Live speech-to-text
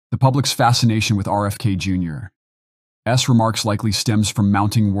The public's fascination with RFK Jr. S. remarks likely stems from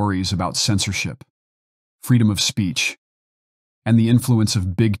mounting worries about censorship, freedom of speech, and the influence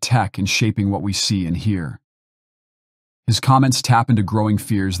of big tech in shaping what we see and hear. His comments tap into growing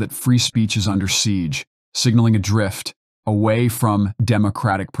fears that free speech is under siege, signaling a drift away from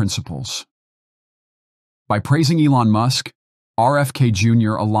democratic principles. By praising Elon Musk, RFK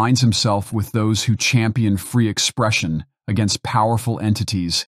Jr. aligns himself with those who champion free expression against powerful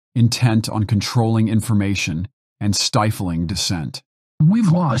entities intent on controlling information and stifling dissent. We've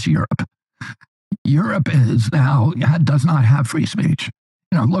lost Europe. Europe does not have free speech.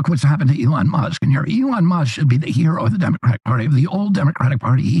 Look what's happened to Elon Musk. And Elon Musk should be the hero of the Democratic Party. Of the old Democratic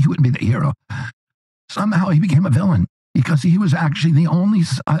Party, he would be the hero. Somehow he became a villain because he was actually the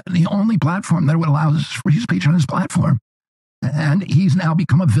only platform that would allow free speech on his platform. And he's now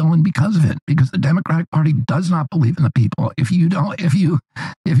become a villain because of it, because the Democratic Party does not believe in the people. If you don't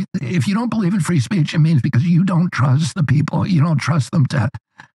believe in free speech, it means because you don't trust the people. You don't trust them to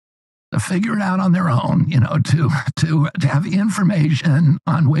figure it out on their own, to have information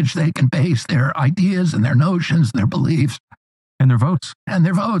on which they can base their ideas and their notions, their beliefs. And their votes. And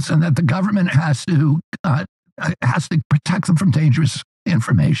that the government has to protect them from dangerous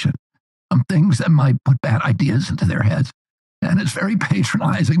information, from things that might put bad ideas into their heads. And it's very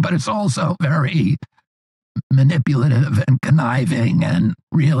patronizing, but it's also very manipulative and conniving, and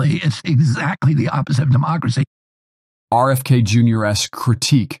really it's exactly the opposite of democracy. RFK Jr.'s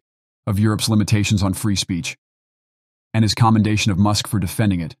critique of Europe's limitations on free speech and his commendation of Musk for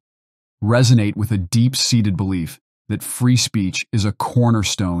defending it resonate with a deep-seated belief that free speech is a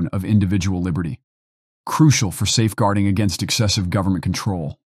cornerstone of individual liberty, crucial for safeguarding against excessive government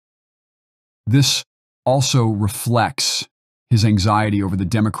control. This also reflects his anxiety over the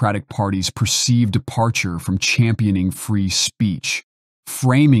Democratic Party's perceived departure from championing free speech,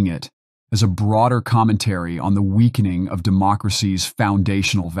 framing it as a broader commentary on the weakening of democracy's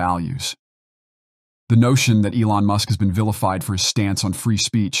foundational values. The notion that Elon Musk has been vilified for his stance on free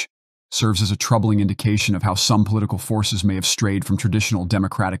speech serves as a troubling indication of how some political forces may have strayed from traditional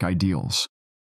democratic ideals.